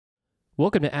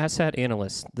Welcome to ASSAT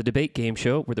Analysts, the debate game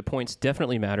show where the points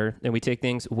definitely matter and we take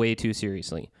things way too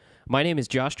seriously. My name is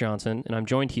Josh Johnson, and I'm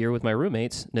joined here with my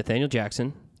roommates, Nathaniel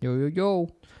Jackson. Yo, yo, yo.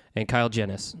 And Kyle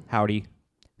Jennis. Howdy.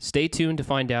 Stay tuned to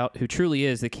find out who truly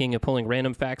is the king of pulling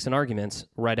random facts and arguments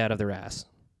right out of their ass.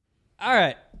 All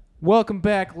right. Welcome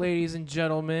back, ladies and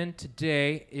gentlemen.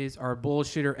 Today is our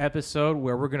bullshitter episode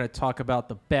where we're going to talk about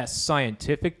the best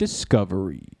scientific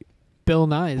discovery. Bill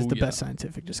Nye is the best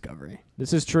scientific discovery.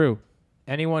 This is true.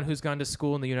 Anyone who's gone to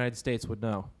school in the United States would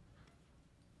know.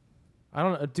 I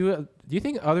don't know. Do you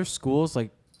think other schools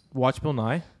like watch Bill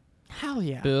Nye? Hell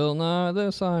yeah. Bill Nye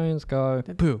the Science Guy.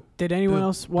 Boo. Did anyone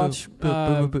else watch?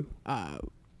 Boo.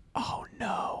 Oh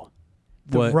no,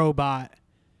 the What? robot,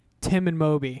 Tim and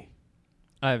Moby.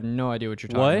 I have no idea what you're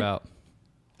talking What? about.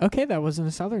 Okay, that wasn't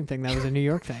a Southern thing. That was a New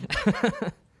York thing.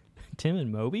 Tim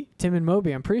and Moby? Tim and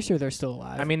Moby. I'm pretty sure they're still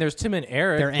alive. I mean, there's Tim and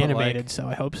Eric. they're but, like, animated, so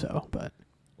I hope so. But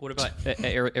What about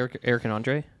Eric and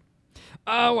Andre?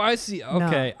 Oh, I see.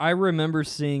 Okay. I remember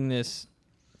seeing this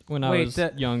when I Wait, was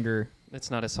that- younger. That's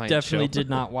not a science Definitely show. did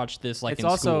not watch this like it's in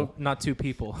also school. not two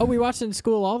people. oh, we watched it in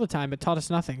school all the time. It taught us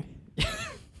nothing.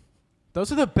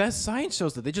 Those are the best science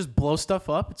shows that they just blow stuff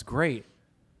up. It's great.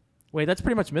 Wait, that's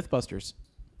pretty much Mythbusters.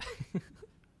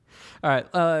 All right,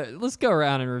 let's go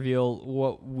around and reveal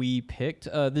what we picked.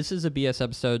 This is a BS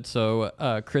episode, so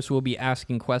Chris will be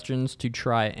asking questions to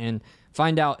try and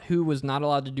find out who was not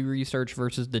allowed to do research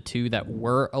versus the two that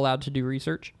were allowed to do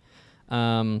research.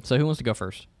 So who wants to go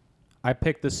first? I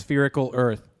picked the spherical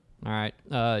Earth. All right,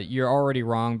 you're already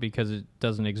wrong because it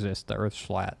doesn't exist. The Earth's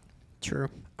flat. True.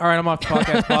 All right, I'm off the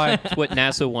podcast. Bye. It's what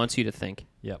NASA wants you to think.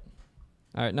 Yep.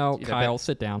 All right, no, Dude, Kyle,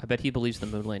 sit down. I bet he believes the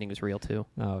moon landing was real, too.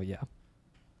 Oh, yeah.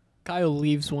 Kyle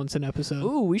leaves once an episode.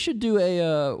 Ooh, we should do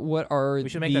a, what are We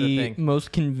should make that a the thing.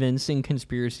 most convincing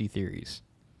conspiracy theories?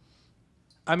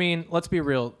 I mean, let's be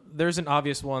real. There's an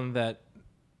obvious one that,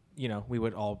 you know, we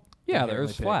would all. Yeah, the inherently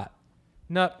Earth's pick. flat.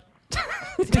 No.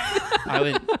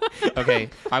 I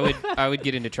would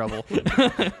get into trouble.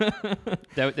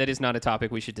 That is not a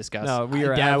topic we should discuss. No, we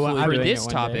are Yeah, well, absolutely I doing would- it this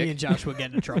one topic- day. Me and Josh will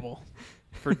get into trouble.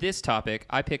 For this topic,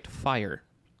 I picked fire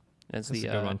as That's the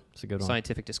a good one. That's a good one.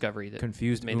 scientific discovery that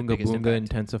Confused made the Oonga biggest Boonga impact.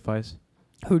 intensifies.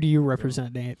 Who do you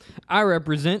represent, Nate? I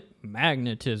represent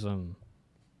magnetism.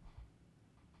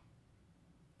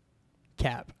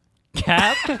 Cap.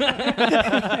 Cap?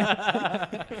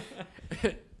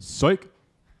 Psych.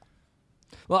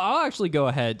 Well, I'll actually go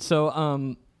ahead.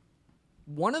 So,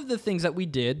 one of the things that we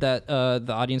did that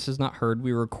the audience has not heard,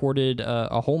 we recorded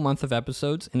a whole month of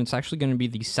episodes, and it's actually going to be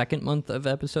the second month of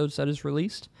episodes that is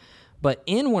released. But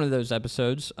in one of those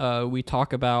episodes, we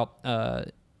talk about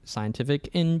scientific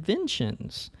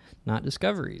inventions, not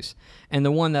discoveries. And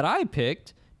the one that I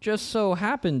picked just so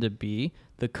happened to be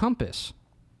the compass.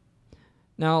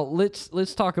 Now, let's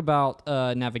talk about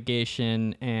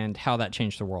navigation and how that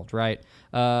changed the world, right?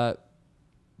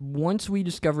 Once we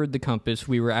discovered the compass,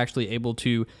 we were actually able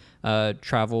to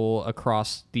travel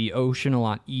across the ocean a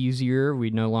lot easier. We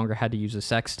no longer had to use a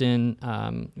sextant.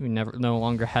 We no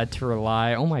longer had to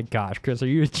rely. Oh my gosh, Chris, are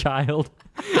you a child?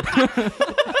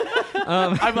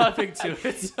 I'm laughing too.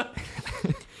 It's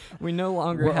We no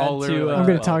longer We're had all to. literally I'm going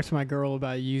to well. talk to my girl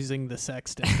about using the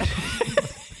sextant.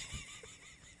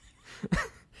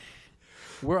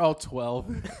 We're all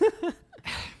 12.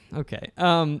 Okay.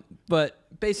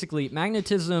 But basically,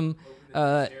 magnetism.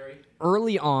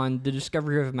 Early on, the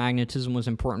discovery of magnetism was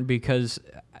important because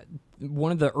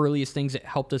one of the earliest things it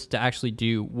helped us to actually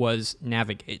do was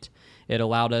navigate. It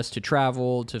allowed us to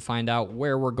travel, to find out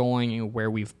where we're going and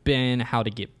where we've been, how to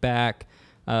get back.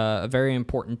 A very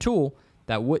important tool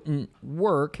that wouldn't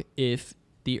work if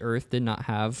the Earth did not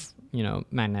have,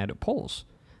 magnetic poles.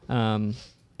 And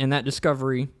that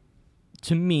discovery,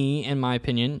 to me, in my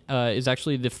opinion, is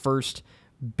actually the first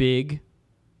big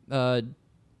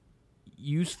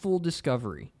useful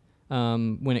discovery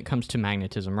when it comes to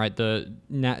magnetism, right? The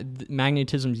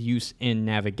magnetism's use in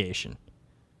navigation.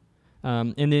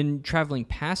 And then traveling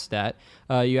past that,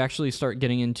 you actually start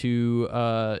getting into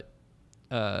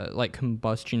like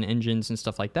combustion engines and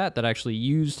stuff like that actually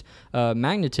used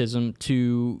magnetism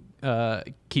to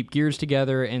keep gears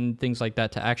together and things like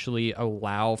that to actually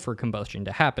allow for combustion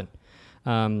to happen.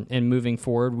 And moving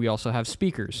forward, we also have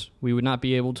speakers. We would not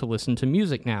be able to listen to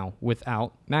music now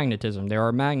without magnetism. There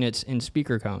are magnets in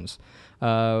speaker cones.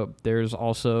 There's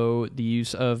also the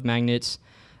use of magnets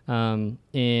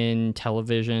in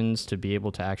televisions to be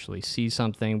able to actually see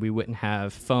something. We wouldn't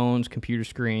have phones, computer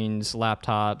screens,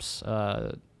 laptops,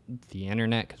 the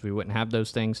internet, because we wouldn't have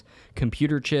those things.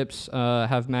 Computer chips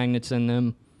have magnets in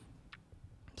them.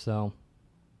 So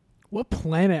What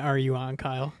planet are you on,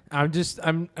 Kyle?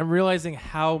 I'm realizing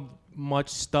how much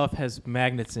stuff has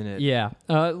magnets in it. Yeah.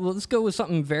 Let's go with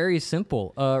something very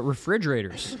simple.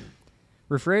 Refrigerators.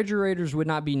 Refrigerators would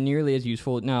not be nearly as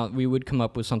useful. Now, we would come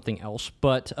up with something else,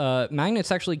 but magnets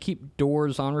actually keep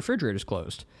doors on refrigerators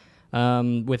closed.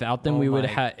 Without them, Oh we would my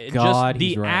have God, just the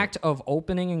he's right. act of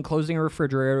opening and closing a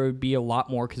refrigerator would be a lot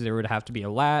more because there would have to be a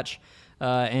latch,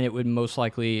 and it would most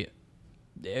likely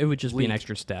it would just be an Leak.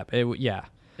 extra step. It would, yeah.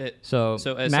 So as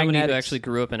somebody who magnetics- actually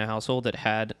grew up in a household that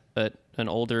had an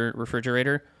older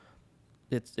refrigerator,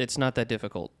 it's not that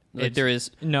difficult. Like, there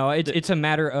is No, it's a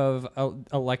matter of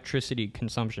electricity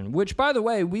consumption, which, by the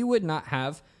way, we would not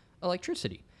have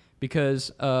electricity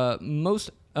because most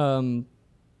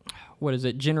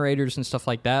generators and stuff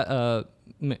like that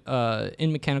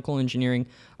in mechanical engineering,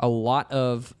 a lot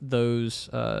of those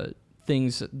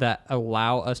things that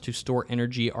allow us to store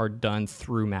energy are done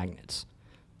through magnets.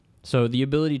 So the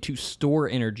ability to store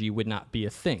energy would not be a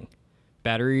thing.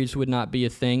 Batteries would not be a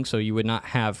thing, so you would not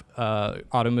have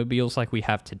automobiles like we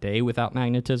have today without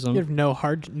magnetism. You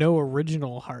have no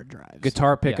original hard drives.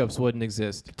 Guitar pickups wouldn't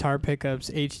exist. Guitar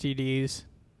pickups, HDDs,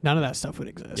 none of that stuff would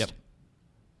exist. Yep.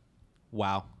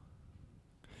 Wow.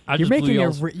 You're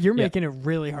making it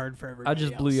really hard for everybody. I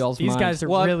just blew else. y'all's These mind. guys are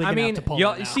Well, really I gonna mean, have to pull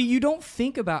Y'all, it out. see, you don't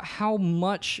think about how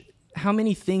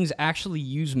many things actually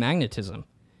use magnetism.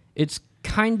 It's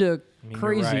kind of mean, you're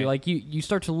crazy. right. Like you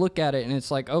start to look at it and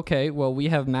it's like, okay, well, we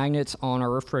have magnets on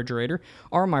our refrigerator,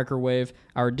 our microwave,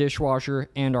 our dishwasher,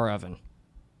 and our oven.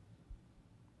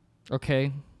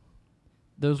 Okay.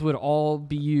 Those would all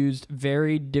be used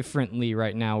very differently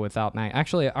right now without mag.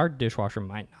 Actually, our dishwasher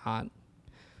might not.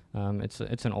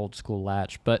 It's an old school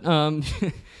latch, but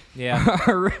Yeah.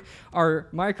 our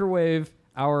microwave,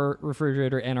 our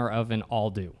refrigerator, and our oven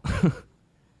all do.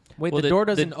 Wait, Well, the door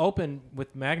doesn't open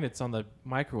with magnets on the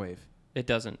microwave. it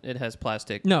doesn't. It has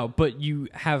plastic. No, but you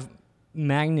have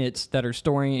magnets that are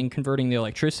storing and converting the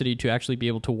electricity to actually be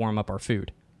able to warm up our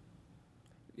food.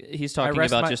 He's talking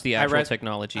rest about my- just the I actual rest-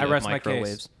 technology I of rest my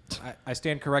microwaves. case. I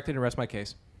stand corrected and rest my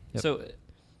case. Yep. So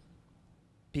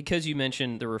because you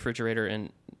mentioned the refrigerator,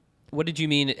 and what did you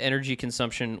mean energy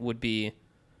consumption would be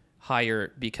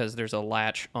higher because there's a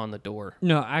latch on the door?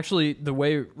 No, actually, the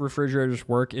way refrigerators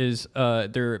work is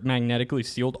they're magnetically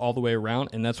sealed all the way around,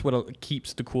 and that's what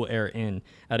keeps the cool air in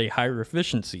at a higher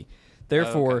efficiency.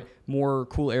 Therefore, okay. more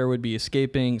cool air would be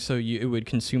escaping, so it would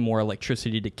consume more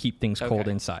electricity to keep things cold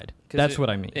Okay. inside. 'Cause That's what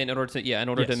I mean. In order to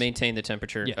Yes. maintain the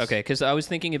temperature. Yes. Okay, because I was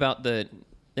thinking about and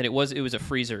it was a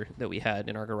freezer that we had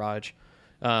in our garage,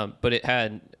 but it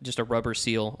had just a rubber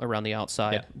seal around the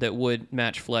outside Yeah. that would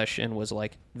match flesh and was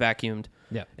like vacuumed.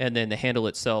 Yeah. And then the handle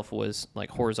itself was like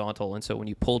horizontal, and so when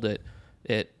you pulled it,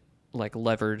 it like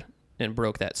levered and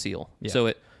broke that seal. Yeah. So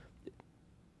it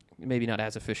maybe not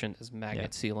as efficient as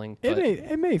magnet sealing. But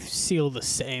It may seal the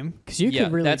same because you Yeah,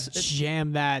 could really that's-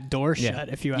 jam that door Yeah. shut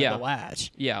if you had Yeah. the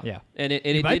latch. yeah, Yeah. and it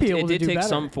You might be able to did do take better.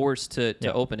 some force to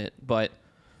Yeah. open it, but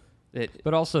it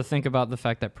But also think about the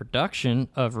fact that production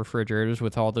of refrigerators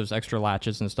with all those extra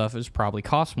latches and stuff is probably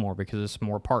costs more because it's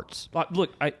more parts.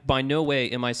 look. By no way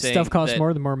am I saying Stuff costs that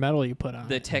more the more metal you put on.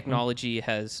 the it. technology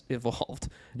has evolved.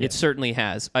 Yeah. It certainly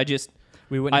has.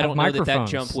 We wouldn't I have don't know that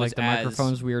microphones jump was like the as-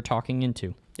 microphones we were talking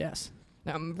into. Yes.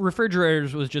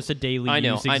 Refrigerators was just a daily I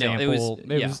know, use I know. example. It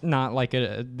was- yeah. was not like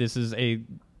this is a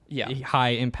Yeah, high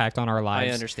impact on our I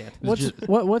lives. understand.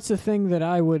 What's the thing that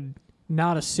I would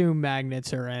not assume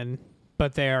magnets are in,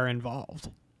 but they are involved?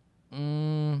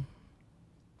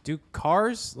 Do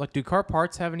car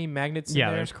parts have any magnets in Yeah,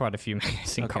 there? there's quite a few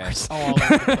magnets in Okay. cars. All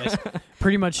over the place.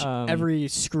 Pretty much Um, every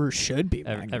screw should be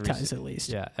every magnetized at least.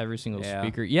 Yeah, every single Yeah.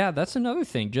 speaker. Yeah, that's another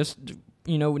thing. Just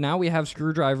now we have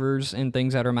screwdrivers and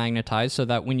things that are magnetized, so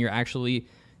that when you're actually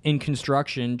in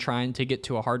construction trying to get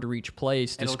to a hard to reach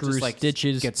place, the It'll screw just, like,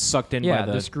 stitches get sucked in Yeah,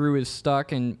 by the screw is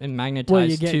stuck and magnetized Well,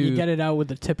 you to. get it out with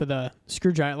the tip of the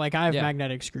screwdriver. Like I have Yeah.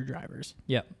 magnetic screwdrivers.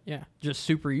 Yep. Yeah. Just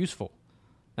super useful.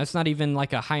 That's not even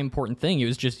like a high important thing. It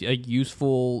was just a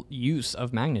useful use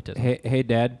of magnetism. Hey,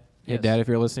 Dad. Hey, Yes. Dad, if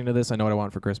you're listening to this, I know what I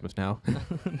want for Christmas now.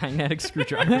 Magnetic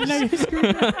screwdrivers.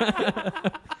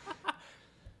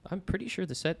 I'm pretty sure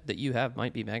the set that you have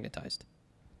might be magnetized.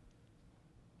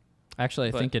 Actually,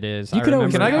 I But- think it is. You could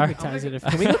always Can I go- magnetize it if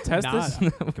Can we go test Nah. this?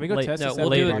 Can we go Late- test No, this? we'll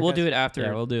after do the it. We'll do podcast? it after.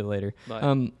 Yeah, we'll do it later. But-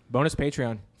 Bonus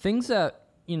Patreon. Things that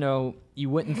you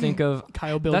wouldn't think of.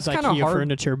 Kyle builds That's kinda IKEA hard.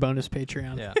 furniture bonus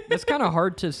Patreon. Yeah, that's kind of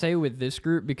hard to say with this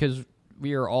group because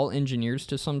we are all engineers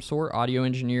to some sort, audio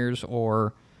engineers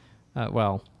or,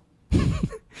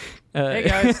 Hey,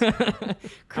 guys.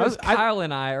 Chris, I- Kyle,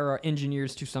 and I are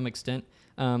engineers to some extent.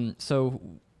 So,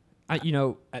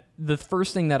 the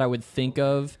first thing that I would think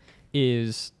of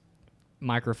is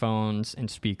microphones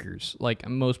and speakers. Like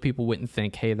most people wouldn't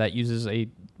think, hey, that uses a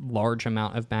large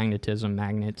amount of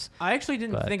magnets. I actually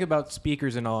didn't But- think about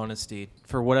speakers in all honesty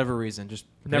for whatever reason. Just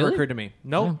never Really? occurred to me.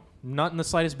 Nope, not in the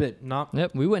slightest bit. Not.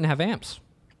 Yep, we wouldn't have amps.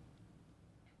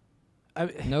 I,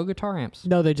 No guitar amps.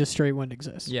 No, they just straight wouldn't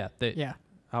exist. Yeah. Yeah.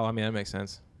 oh, I mean that makes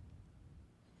sense.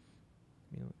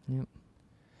 Yep.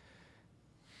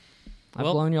 I've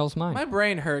Well, blown y'all's mind. My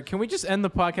brain hurt. Can we just end the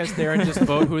podcast there and just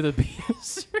vote who the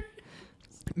Beatles?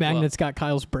 Magnets got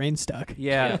Kyle's brain stuck.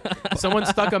 Yeah. Someone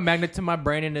stuck a magnet to my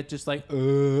brain and it just like.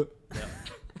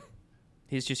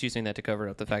 He's just using that to cover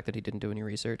up the fact that he didn't do any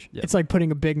research. Yep. It's like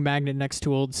putting a big magnet next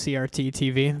to old CRT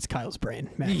TV. That's Kyle's brain.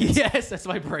 Magnets. Yes, that's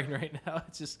my brain right now.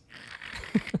 It's just.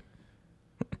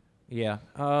 Yeah.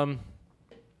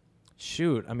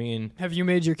 Shoot. I mean. Have you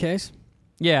made your case?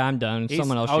 Yeah, I'm done. He's-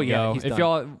 Someone else oh, should yeah, go. he's If done.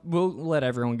 y'all, we'll let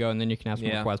everyone go, and then you can ask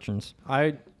Yeah. more questions.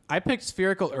 I picked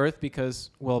spherical Earth because,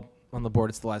 well, on the board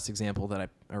it's the last example that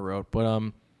I wrote, but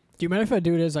Do you mind if I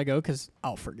do it as I go? Because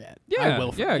I'll forget. I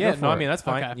will forget. Yeah, yeah, go for no, I it. mean that's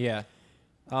fine. Okay. Yeah,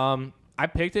 I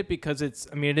picked it because it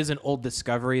is an old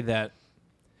discovery that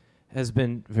has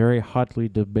been very hotly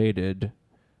debated.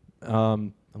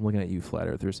 I'm looking at you, flat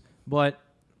earthers, but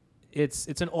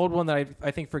it's an old one that I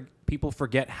think people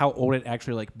forget how old it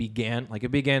actually like began. Like it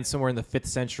began somewhere in the 5th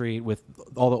century with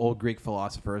all the old Greek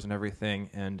philosophers and everything,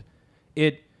 and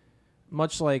it,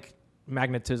 much like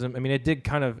magnetism, I mean, it did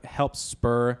kind of help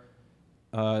spur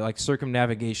like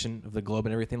circumnavigation of the globe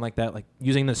and everything like that, like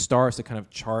using the stars to kind of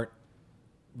chart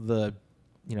the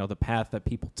path that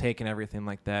people take and everything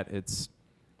like that. It's,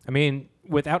 I mean,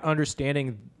 without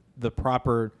understanding the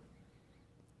proper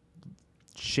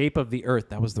shape of the Earth,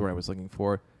 that was the word I was looking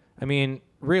for. I mean,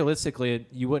 realistically,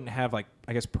 you wouldn't have like,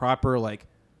 I guess, proper like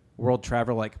world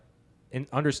travel, like in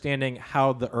understanding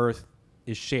how the Earth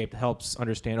is shaped helps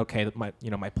understand, okay,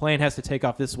 my plane has to take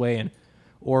off this way and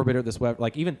orbit or this way,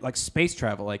 like even like space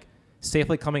travel, like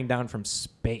safely coming down from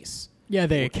space. Yeah,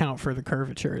 they account for the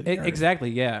curvature of the Earth. Exactly,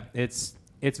 yeah. It's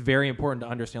very important to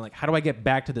understand, like, how do I get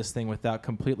back to this thing without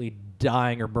completely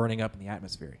dying or burning up in the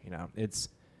atmosphere?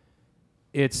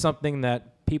 It's something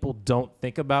that people don't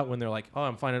think about when they're like, oh,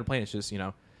 I'm flying in a plane. It's just,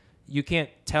 you can't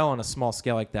tell on a small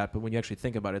scale like that, but when you actually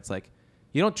think about it, it's like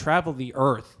you don't travel the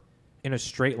Earth in a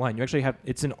straight line. You actually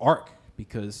it's an arc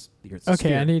because the Earth's a Okay,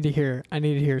 sphere. I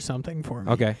need to hear something for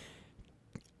me. Okay.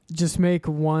 Just make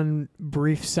one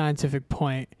brief scientific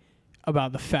point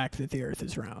about the fact that the Earth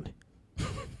is round.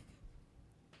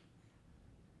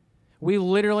 We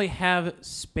literally have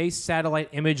space satellite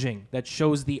imaging that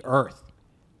shows the Earth.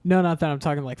 No, not that. I'm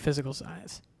talking like physical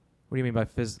science. What do you mean by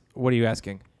what are you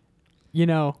asking?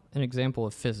 An example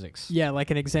of physics. Yeah,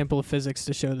 like an example of physics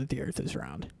to show that the Earth is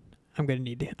round. I'm gonna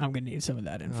need some of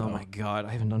that info. Oh my God,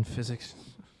 I haven't done physics.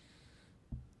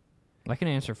 I can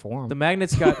answer for him. The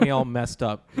magnets got me all messed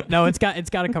up. No, it's got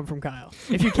to come from Kyle.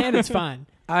 If you can, it's fine.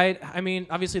 I mean,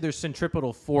 obviously there's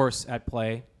centripetal force at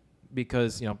play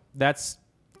because, that's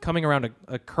coming around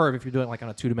a curve if you're doing it like on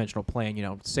a two-dimensional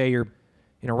plane. Say you're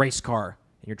in a race car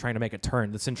and you're trying to make a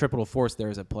turn. The centripetal force there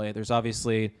is at play. There's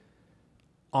obviously,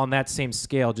 on that same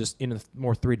scale, just in a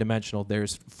more three-dimensional,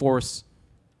 there's force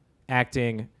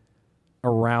acting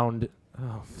around...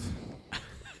 Oh,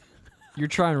 You're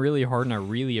trying really hard, and I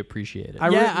really appreciate it.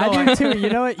 I do too. You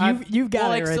know what? You've got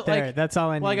well, it like, right so, there. like- That's all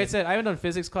I need. Like I said, I haven't done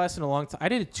physics class in a long time. I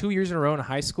did it 2 years in a row in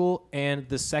high school, and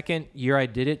the second year I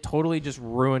did it totally just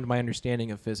ruined my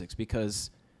understanding of physics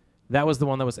because that was the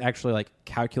one that was actually like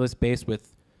calculus based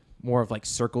with more of like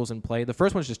circles in play. The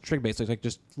first one's just trig based. So it's like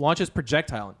just launch this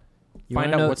projectile and You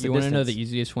find wanna out know, what's the You want to distance. know the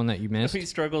easiest one that you missed? He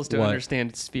struggles to What?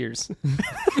 understand spheres.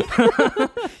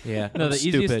 Yeah, No, I'm the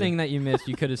easiest stupid. thing that you missed,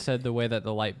 you could have said the way that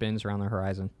the light bends around the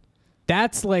horizon.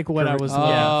 That's like what I was looking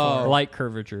Yeah, for. light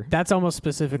curvature. That's almost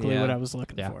specifically Yeah. what I was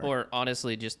looking Yeah. for. Or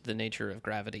honestly, just the nature of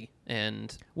gravity and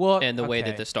the way that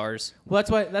okay. the stars, Well,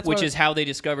 that's which why- is how they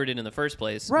discovered it in the first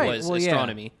place, right. was well,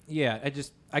 astronomy. Yeah,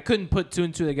 I couldn't put two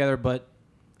and two together, but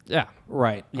Yeah.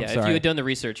 right. I'm Yeah, if sorry. you had done the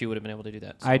research, you would have been able to do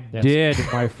that. So. I Yes. did,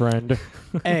 my friend.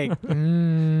 Hey.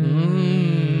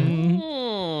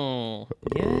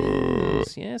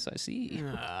 Yes, I see.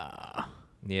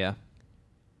 Yeah.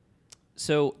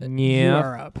 So You Yeah.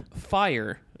 are up.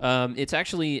 fire,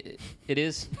 it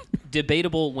is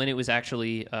debatable when it was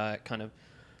actually kind of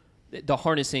the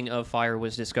harnessing of fire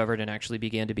was discovered and actually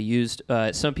began to be used.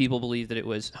 Some people believe that it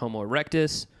was Homo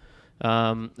erectus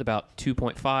about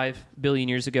 2.5 billion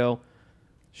years ago.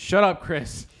 Shut up,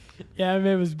 Chris. Yeah, I mean,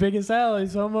 it was big as hell.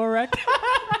 He's Homo erectus.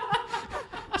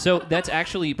 So that's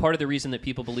actually part of the reason that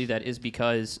people believe that is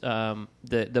because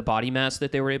the body mass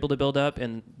that they were able to build up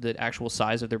and the actual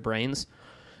size of their brains.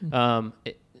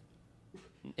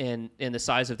 and the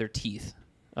size of their teeth,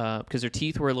 because their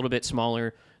teeth were a little bit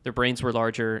smaller, their brains were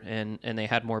larger, and they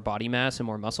had more body mass and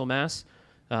more muscle mass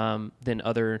than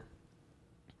other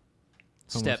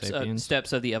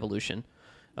steps of the evolution.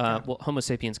 Well, Homo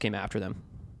sapiens came after them.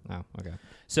 Oh, okay.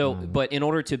 So, but in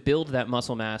order to build that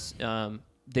muscle mass,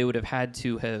 they would have had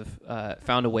to have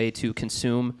found a way to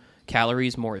consume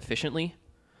calories more efficiently.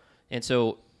 And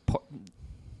so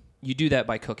you do that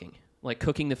by cooking. Like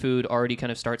cooking the food already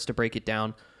kind of starts to break it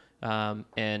down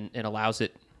and allows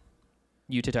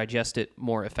you to digest it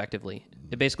more effectively.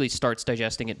 It basically starts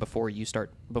digesting it before you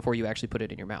actually put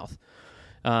it in your mouth.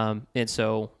 And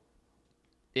so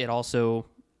it also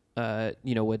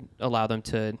would allow them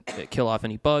to kill off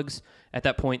any bugs. At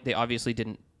that point, they obviously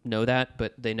didn't know that,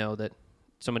 but they know that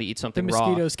somebody eats something raw. The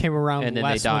mosquitoes came around and then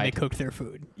less they when they died. cooked their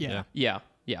food. Yeah. Yeah.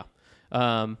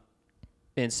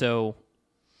 And so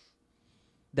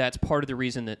that's part of the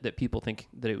reason that people think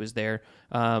that it was there.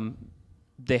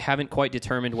 They haven't quite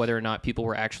determined whether or not people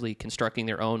were actually constructing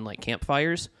their own like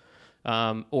campfires,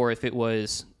 or if it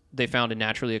was they found a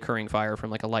naturally occurring fire from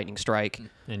like a lightning strike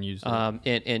and used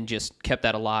it. and just kept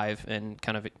that alive and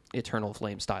kind of eternal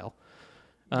flame style.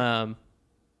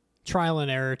 Trial and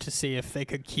error to see if they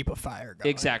could keep a fire going.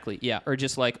 Exactly, yeah. Or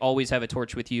just like always have a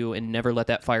torch with you and never let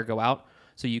that fire go out,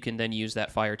 so you can then use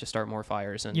that fire to start more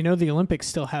fires. And the Olympics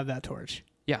still have that torch.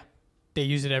 yeah, They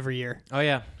use it every year. Oh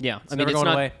yeah. yeah. It's never going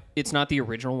away. It's not the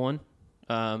original one.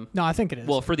 No, I think it is.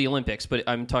 Well, for the Olympics, but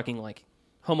I'm talking like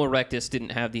Homo erectus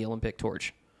didn't have the Olympic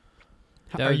torch.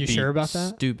 That Are would you be sure about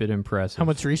that? Stupid impressive. How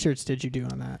much research did you do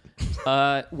on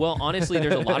that? Well, honestly,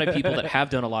 there's a lot of people that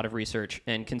have done a lot of research,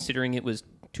 and considering it was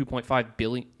 2.5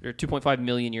 billion or 2.5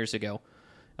 million years ago.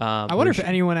 I wonder if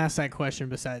anyone asked that question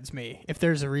besides me. If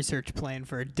there's a research plan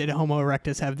for did Homo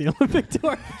erectus have the Olympic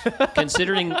torch?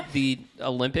 Considering the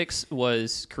Olympics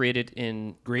was created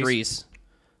in Greece.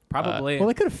 Probably. Well,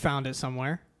 they could have found it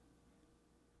somewhere.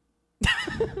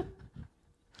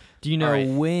 Do you know All right.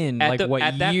 when, At like the- what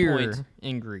at that year point-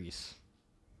 in Greece?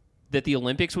 That the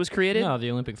Olympics was created? No,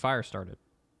 the Olympic fire started.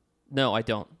 No, I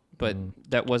don't. But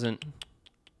that wasn't.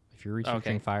 If you're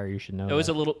researching fire, you should know. It was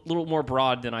that. a little more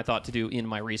broad than I thought to do in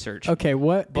my research. Okay,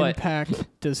 what But- impact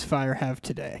does fire have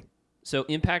today? So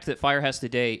impact that fire has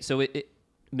today. So it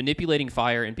manipulating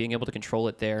fire and being able to control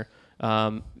it there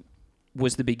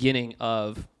was the beginning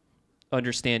of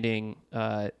understanding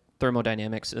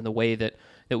thermodynamics and the way that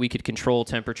we could control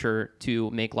temperature to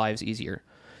make lives easier.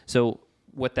 So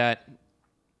what that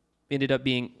ended up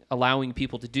being allowing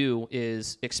people to do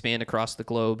is expand across the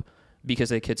globe because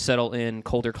they could settle in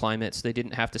colder climates. They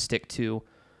didn't have to stick to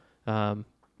the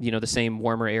same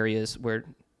warmer areas where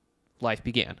life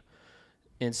began.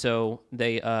 And so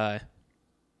they,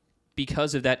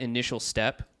 because of that initial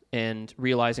step and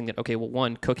realizing that, okay, well,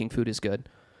 one, cooking food is good.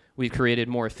 We've created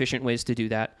more efficient ways to do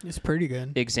that. It's pretty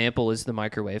good. Example is the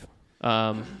microwave.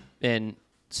 And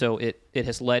so it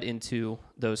has led into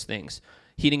those things.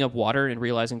 Heating up water and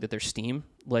realizing that there's steam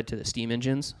led to the steam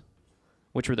engines,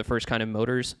 which were the first kind of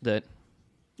motors that...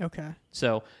 Okay.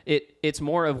 So it's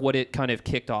more of what it kind of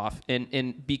kicked off.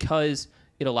 And because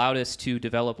it allowed us to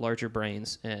develop larger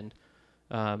brains and,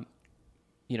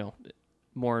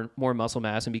 more muscle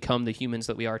mass and become the humans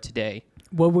that we are today.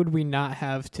 What would we not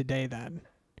have today then?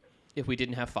 If we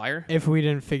didn't have fire? If we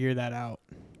didn't figure that out?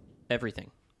 Everything.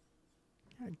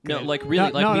 Good. No, like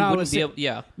really, we wouldn't be able...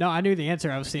 Yeah. No, I knew the answer.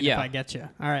 I was seeing Yeah. if I get you.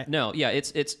 All right. No, yeah,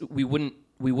 it's we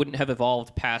wouldn't have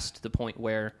evolved past the point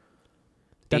where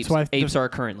That's why apes are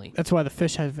currently. That's why the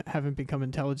fish haven't become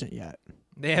intelligent yet.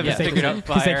 They haven't Yeah. figured out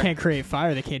Because they fire. can't create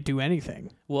fire. They can't do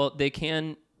anything. Well, they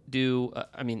can do.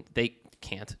 They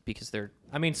can't because they're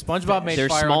SpongeBob made They're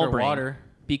fire small underwater.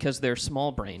 because they're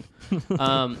small brain.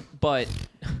 But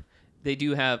they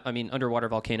do have, underwater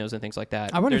volcanoes and things like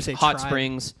that. I wonder if There's they hot tried.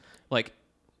 springs, like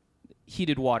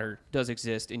heated water does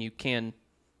exist, and you can,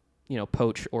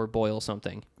 poach or boil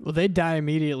something. Well, they die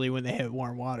immediately when they hit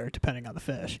warm water, depending on the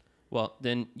fish. Well,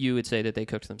 then you would say that they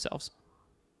cooked themselves.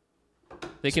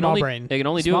 They can Small only brain. they can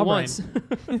only Small do it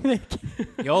brain. once.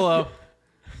 YOLO.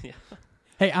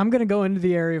 Hey, I'm going to go into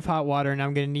the area of hot water, and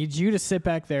I'm going to need you to sit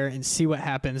back there and see what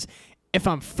happens. If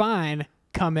I'm fine,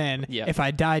 come in. Yeah. If I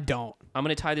die, don't. I'm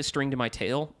gonna tie this string to my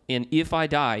tail, and if I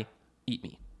die, eat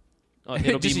me.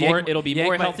 It'll be Just more. yank- It'll be yank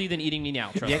more my- healthy than eating me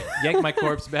now. Trust me. Yank my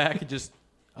corpse back and just...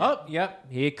 Oh, yep.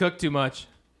 He cooked too much.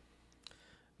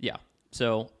 Yeah.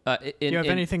 So, Do you have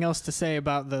anything else to say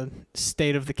about the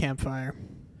state of the campfire?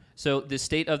 So the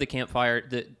state of the campfire,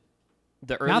 the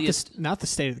earliest Not the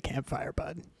state of the campfire,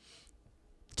 bud.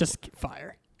 Just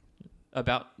fire.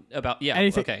 about yeah.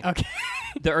 Anything? Okay. Okay.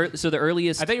 So the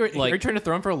earliest. I think you're like trying to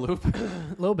throw him for a loop.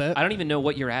 A little bit. I don't even know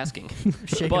what you're asking.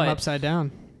 Shake but- him upside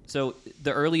down. So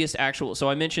the earliest actual. So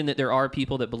I mentioned that there are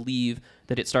people that believe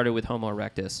that it started with Homo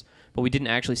erectus, but we didn't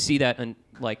actually see that in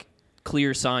like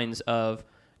clear signs of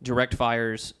direct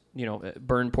fires.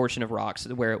 Burned portion of rocks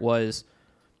where it was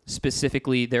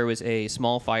specifically there was a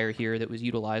small fire here that was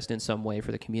utilized in some way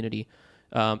for the community,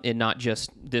 and not just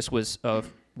this was a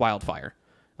wildfire.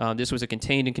 This was a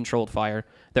contained and controlled fire.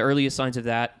 The earliest signs of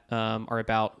that are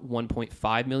about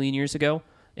 1.5 million years ago.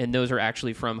 And those are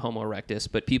actually from Homo erectus.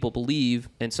 But people believe,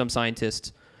 and some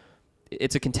scientists,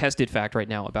 it's a contested fact right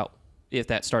now about if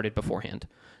that started beforehand.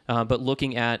 But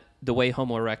looking at the way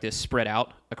Homo erectus spread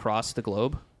out across the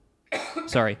globe,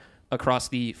 across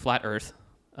the flat Earth,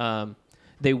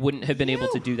 they wouldn't have been able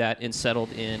to do that and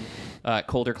settled in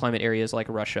colder climate areas like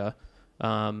Russia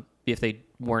if they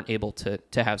weren't able to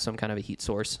have some kind of a heat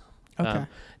source. Okay.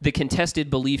 The contested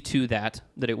belief to that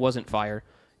it wasn't fire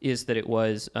is that it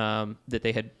was that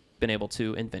they had been able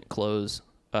to invent clothes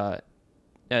or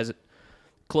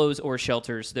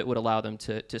shelters that would allow them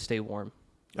to stay warm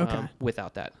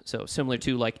without that. So similar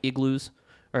to like igloos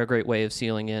are a great way of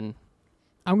sealing in.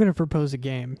 I'm going to propose a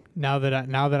game now that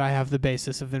I have the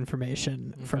basis of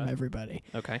information from everybody.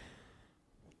 Okay.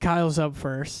 Kyle's up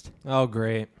first. Oh,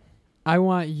 great. I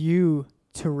want you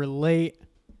to relate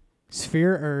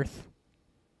Sphere Earth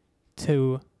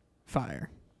to fire.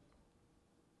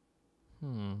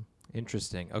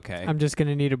 Interesting. Okay. I'm just going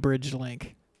to need a bridge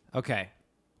link. Okay.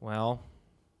 Well,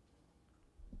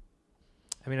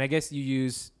 I mean, I guess you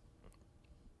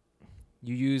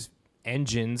use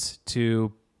engines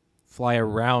to fly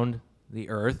around the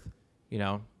Earth.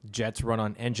 Jets run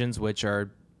on engines which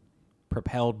are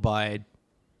propelled by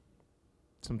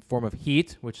some form of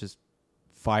heat, which is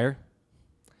fire.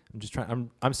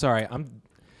 I'm sorry.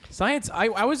 Science, I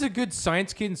was a good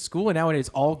science kid in school, and now it's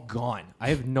all gone. I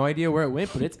have no idea where it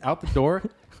went, but it's out the door.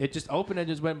 It just opened and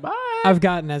just went, bye. I've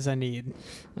gotten as I need.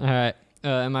 All right.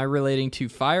 Am I relating to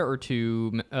fire or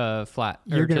to flat?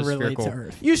 You're going to relate to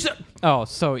Earth. You should. Oh,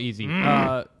 so easy.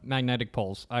 Magnetic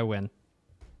poles. I win.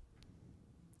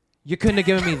 You couldn't have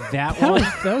given me that That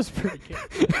one. was pretty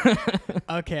good.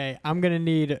 Okay, I'm going to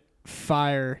need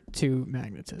fire to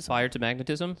magnetism. Fire to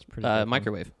magnetism, pretty good one.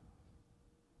 microwave.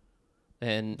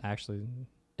 And Actually,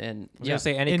 I was gonna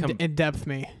say any. In depth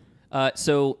me.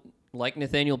 so like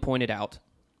Nathaniel pointed out,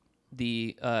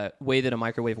 the way that a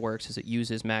microwave works is it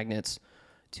uses magnets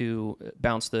to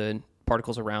bounce the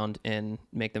particles around and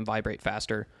make them vibrate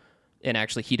faster and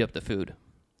actually heat up the food.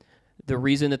 The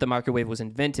reason that the microwave was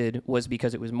invented was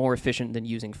because it was more efficient than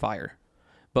using fire.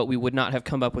 But we would not have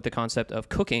come up with the concept of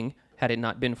cooking had it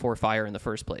not been for fire in the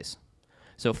first place.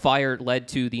 So fire led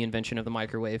to the invention of the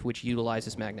microwave, which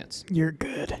utilizes magnets. You're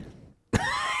good.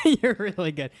 You're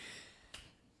really good.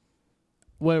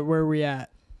 Where are we at?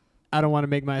 I don't want to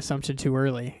make my assumption too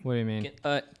early. what do you mean?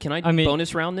 Can I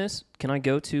bonus round this? Can I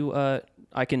go to...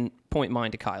 I can point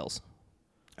mine to Kyle's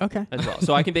Okay. as well.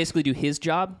 So I can basically do his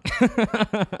job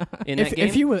in that game.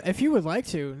 If you would like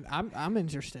to, I'm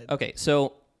interested. Okay,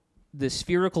 so the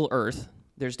spherical Earth,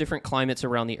 there's different climates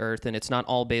around the Earth, and it's not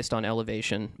all based on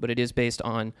elevation, but it is based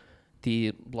on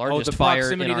the largest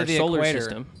fire in proximity our to the solar equator.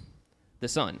 system, the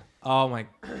sun. Oh my.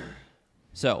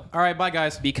 So, All right, bye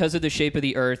guys. because of the shape of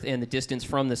the Earth and the distance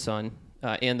from the sun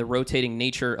and the rotating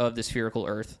nature of the spherical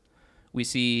Earth, we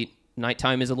see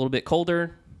nighttime is a little bit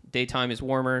colder, daytime is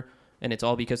warmer, and it's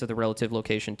all because of the relative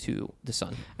location to the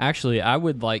sun. Actually, I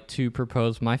would like to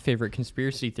propose my favorite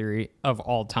conspiracy theory of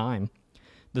all time.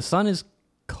 The sun is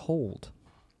cold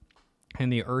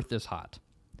and the earth is hot.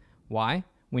 Why?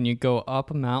 When you go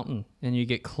up a mountain and you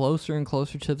get closer and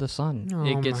closer to the sun, Oh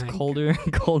it gets my colder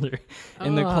and colder.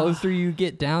 And the closer you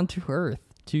get down to earth,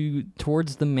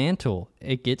 towards the mantle,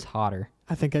 it gets hotter.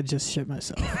 I think I just shit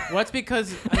myself. Well, that's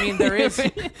because there is.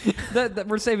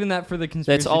 We're saving that for the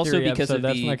conspiracy theory also because episode. of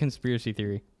That's the- my conspiracy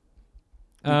theory.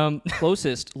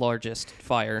 Closest, largest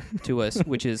fire to us,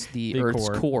 which is the Earth's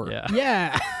core. Yeah.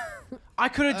 Yeah. I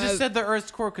could have just said the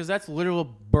Earth's core because that's literal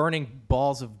burning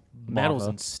balls of metals Lava.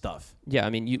 and stuff. Yeah, I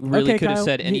mean, you really Okay, could have Kyle,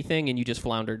 said you- anything and you just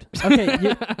floundered.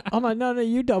 Okay. Hold on. No,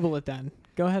 you double it then.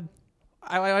 Go ahead.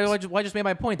 I just made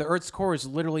my point. The Earth's core is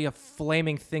literally a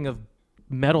flaming thing of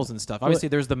metals and stuff. Obviously,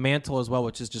 there's the mantle as well,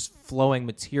 which is just flowing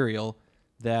material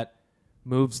that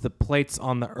moves the plates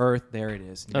on the Earth. There it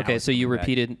is. Now Okay, it's so you coming back.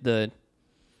 repeated the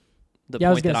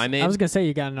Yeah, point that I made. I was gonna say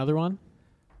you got another one.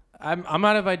 I'm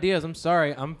out of ideas. I'm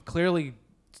sorry. I'm clearly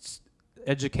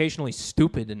educationally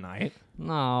stupid tonight.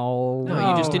 No, No,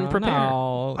 you just didn't prepare.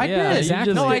 No. I Yeah, did. You just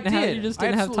No, I didn't have- did. You just I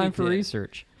didn't have time absolutely for did.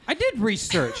 research. I did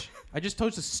research. I just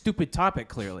chose a stupid topic,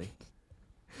 clearly.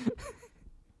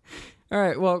 All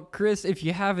right. Well, Chris, if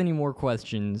you have any more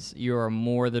questions, you are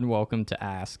more than welcome to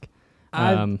ask.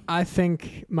 I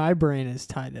think my brain has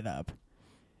tied it up.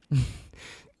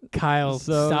 Kyle,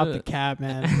 So- stop the cap,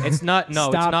 man. It's not. No,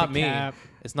 Stop it's not the me. cap.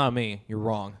 It's not me. You're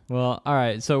wrong. Well, all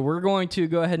right. So we're going to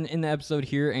go ahead and end the episode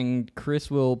here, and Chris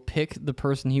will pick the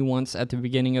person he wants at the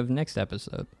beginning of next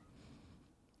episode.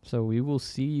 So we will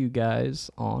see you guys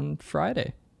on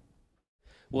Friday.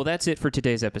 Well, that's it for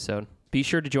today's episode. Be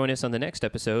sure to join us on the next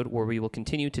episode where we will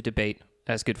continue to debate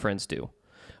as good friends do.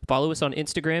 Follow us on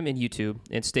Instagram and YouTube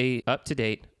and stay up to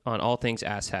date on all things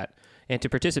asshat, and to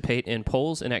participate in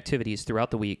polls and activities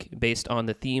throughout the week based on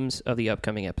the themes of the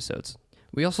upcoming episodes.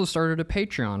 We also started a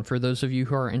Patreon for those of you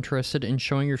who are interested in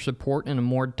showing your support in a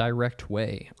more direct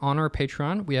way. On our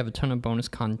Patreon, we have a ton of bonus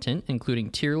content,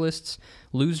 including tier lists,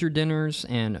 loser dinners,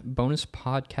 and bonus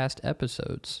podcast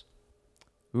episodes.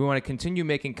 We want to continue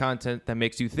making content that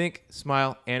makes you think,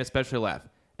 smile, and especially laugh.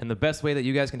 And the best way that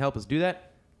you guys can help us do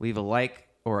that, leave a like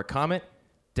or a comment,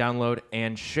 download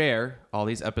and share all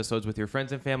these episodes with your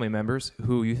friends and family members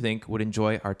who you think would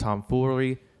enjoy our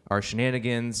tomfoolery, our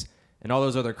shenanigans, and all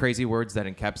those other crazy words that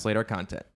encapsulate our content.